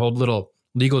little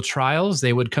legal trials.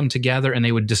 They would come together and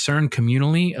they would discern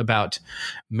communally about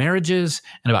marriages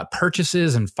and about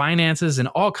purchases and finances and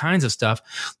all kinds of stuff.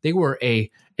 They were a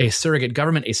surrogate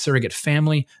government, a surrogate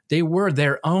family. They were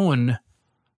their own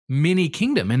mini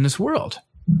kingdom in this world.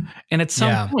 And at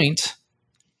some point,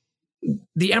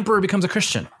 the emperor becomes a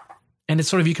Christian. And it's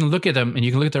sort of, you can look at them and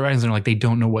you can look at their writings and they're like, they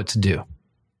don't know what to do.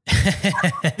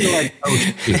 You're like, oh,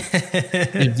 shoot.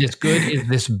 Is this good? Is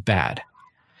this bad?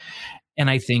 And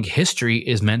I think history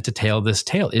is meant to tell this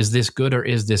tale. Is this good or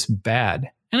is this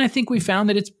bad? And I think we found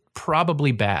that it's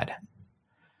probably bad.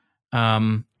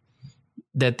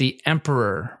 That the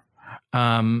emperor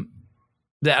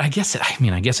that I guess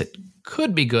it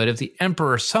could be good if the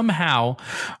emperor somehow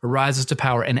rises to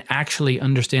power and actually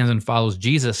understands and follows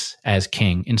Jesus as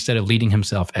king instead of leading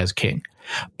himself as king.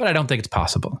 But I don't think it's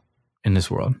possible in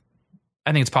this world.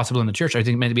 I think it's possible in the church. I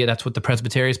think maybe that's what the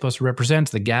presbytery is supposed to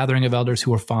represent, the gathering of elders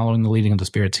who are following the leading of the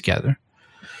Spirit together.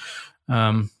 So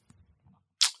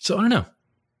I don't know.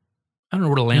 I don't know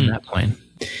where to land that plane.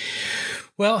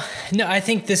 Well, no, I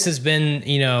think this has been,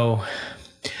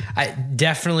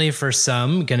 definitely for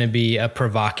some going to be a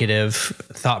provocative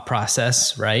thought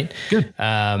process, right? Good.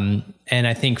 And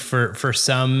I think for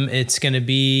some, it's going to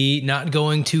be not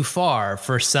going too far.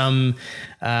 For some,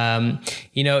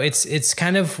 it's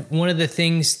kind of one of the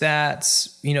things that,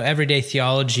 everyday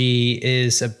theology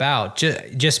is about.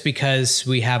 Just because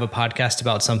we have a podcast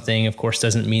about something, of course,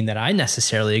 doesn't mean that I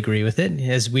necessarily agree with it.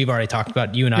 As we've already talked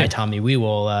about, you and I, Tommy, we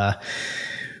will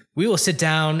sit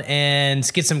down and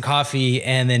get some coffee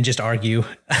and then just argue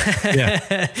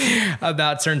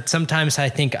about certain. Sometimes I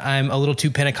think I'm a little too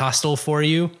Pentecostal for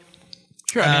you.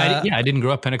 Sure. I didn't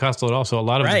grow up Pentecostal at all. So a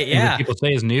lot of the things that people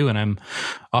say is new, and I'm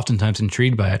oftentimes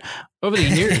intrigued by it. Over the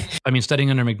years, studying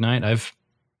under McKnight,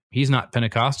 he's not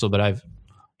Pentecostal, but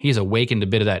he's awakened a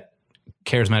bit of that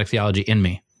charismatic theology in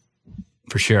me,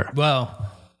 for sure. Well,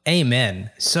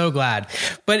 amen. So glad.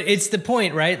 But it's the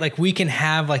point, right? Like we can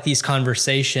have like these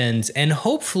conversations, and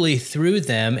hopefully through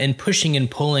them and pushing and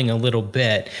pulling a little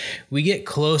bit, we get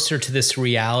closer to this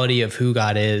reality of who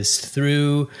God is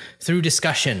through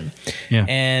discussion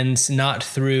and not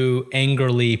through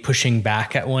angrily pushing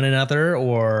back at one another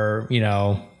or,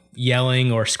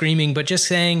 yelling or screaming, but just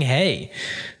saying, hey,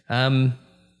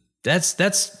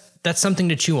 that's something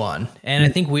to chew on. And I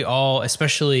think we all,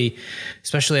 especially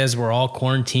as we're all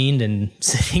quarantined and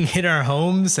sitting in our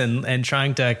homes and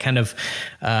trying to kind of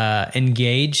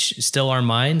engage still our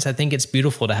minds, I think it's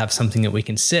beautiful to have something that we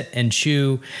can sit and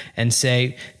chew and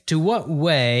say, to what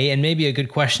way, and maybe a good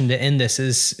question to end this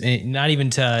is not even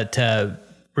to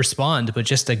respond, but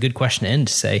just a good question to end,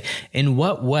 to say, in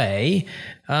what way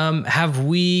have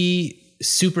we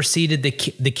superseded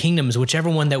the kingdoms, whichever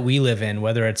one that we live in,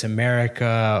 whether it's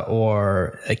America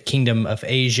or a kingdom of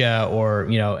Asia or,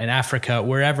 in Africa,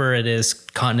 wherever it is,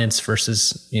 continents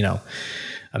versus,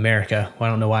 America. Well,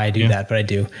 I don't know why I do that, but I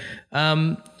do.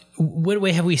 What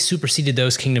way have we superseded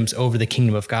those kingdoms over the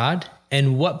kingdom of God?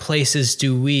 And what places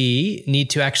do we need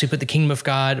to actually put the kingdom of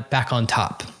God back on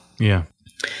top? Yeah.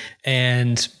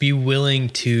 And be willing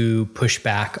to push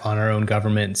back on our own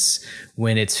governments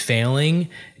when it's failing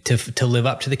to live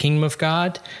up to the kingdom of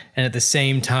God, and at the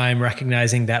same time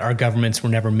recognizing that our governments were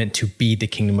never meant to be the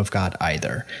kingdom of God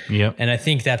either. Yep. And I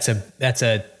think that's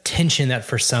a tension that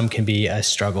for some can be a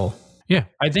struggle. Yeah,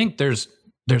 I think there's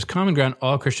common ground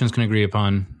all Christians can agree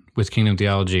upon with kingdom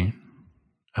theology,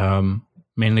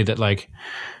 mainly that like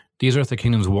these earthly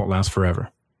kingdoms won't last forever,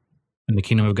 and the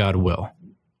kingdom of God will.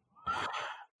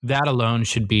 That alone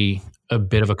should be a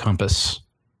bit of a compass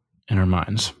in our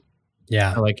minds.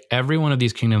 Yeah. Like every one of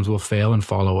these kingdoms will fail and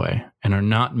fall away and are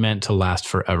not meant to last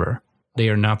forever. They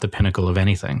are not the pinnacle of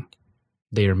anything.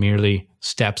 They are merely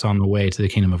steps on the way to the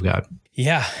kingdom of God.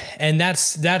 Yeah. And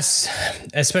that's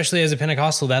especially as a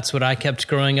Pentecostal, that's what I kept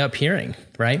growing up hearing,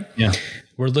 right? Yeah.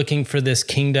 We're looking for this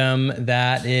kingdom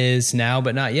that is now,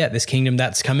 but not yet. This kingdom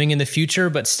that's coming in the future,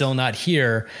 but still not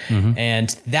here. Mm-hmm. And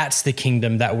that's the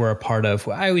kingdom that we're a part of.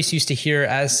 I always used to hear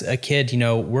as a kid,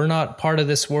 we're not part of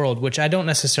this world, which I don't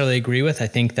necessarily agree with. I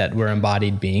think that we're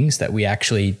embodied beings, that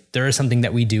there is something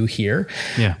that we do here.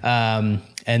 Yeah.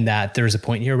 And that there's a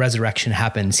point here, resurrection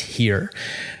happens here.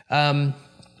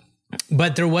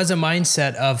 But there was a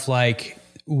mindset of like,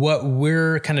 what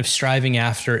we're kind of striving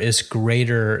after is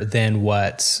greater than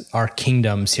what our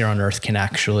kingdoms here on earth can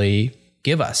actually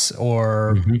give us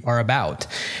or are about.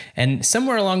 And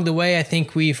somewhere along the way, I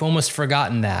think we've almost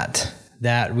forgotten that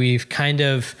we've kind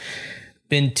of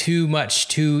been too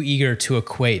eager to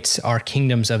equate our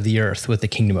kingdoms of the earth with the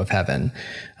kingdom of heaven,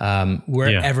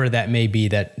 wherever that may be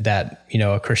that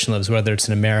a Christian lives, whether it's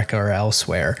in America or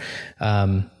elsewhere.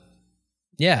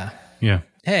 Yeah.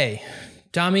 Hey,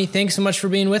 Tommy, thanks so much for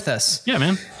being with us. Yeah,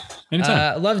 man.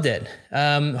 Anytime. Loved it.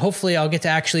 Hopefully I'll get to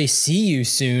actually see you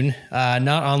soon,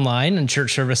 not online and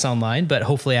church service online, but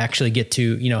hopefully actually get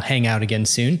to, hang out again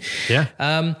soon.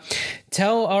 Yeah.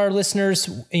 Tell our listeners,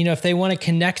 if they want to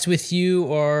connect with you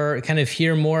or kind of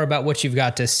hear more about what you've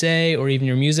got to say or even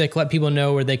your music, let people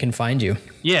know where they can find you.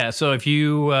 Yeah. So if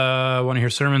you want to hear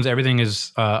sermons, everything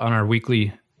is on our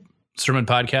weekly sermon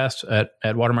podcast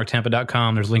at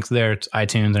watermarktampa.com. There's links there. It's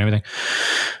iTunes and everything.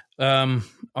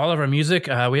 All of our music,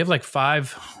 we have like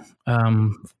five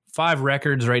 5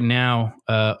 records right now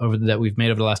that we've made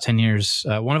over the last 10 years.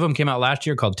 One of them came out last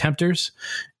year called Tempters,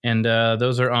 and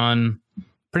those are on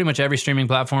pretty much every streaming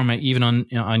platform, even on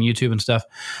YouTube and stuff.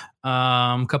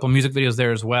 A couple of music videos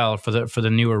there as well for the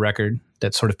newer record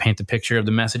that sort of paint the picture of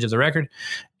the message of the record.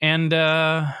 And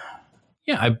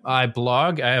I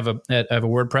blog. I have a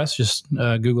WordPress. Just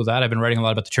Google that. I've been writing a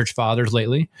lot about the church fathers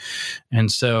lately,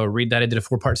 and so read that. I did a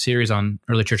 4-part series on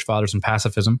early church fathers and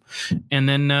pacifism, and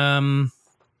then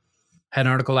had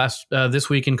an article this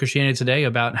week in Christianity Today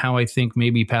about how I think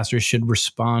maybe pastors should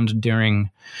respond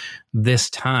during this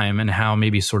time, and how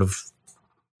maybe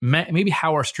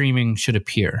how our streaming should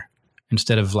appear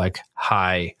instead of like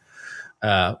high.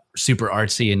 Super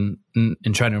artsy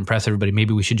and trying to impress everybody.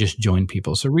 Maybe we should just join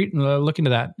people. So look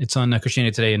into that. It's on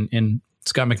Christianity Today in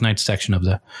Scott McKnight's section of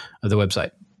the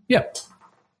website. Yeah.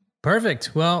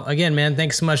 Perfect. Well, again, man,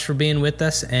 thanks so much for being with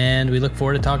us, and we look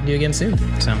forward to talking to you again soon.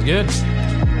 Sounds good.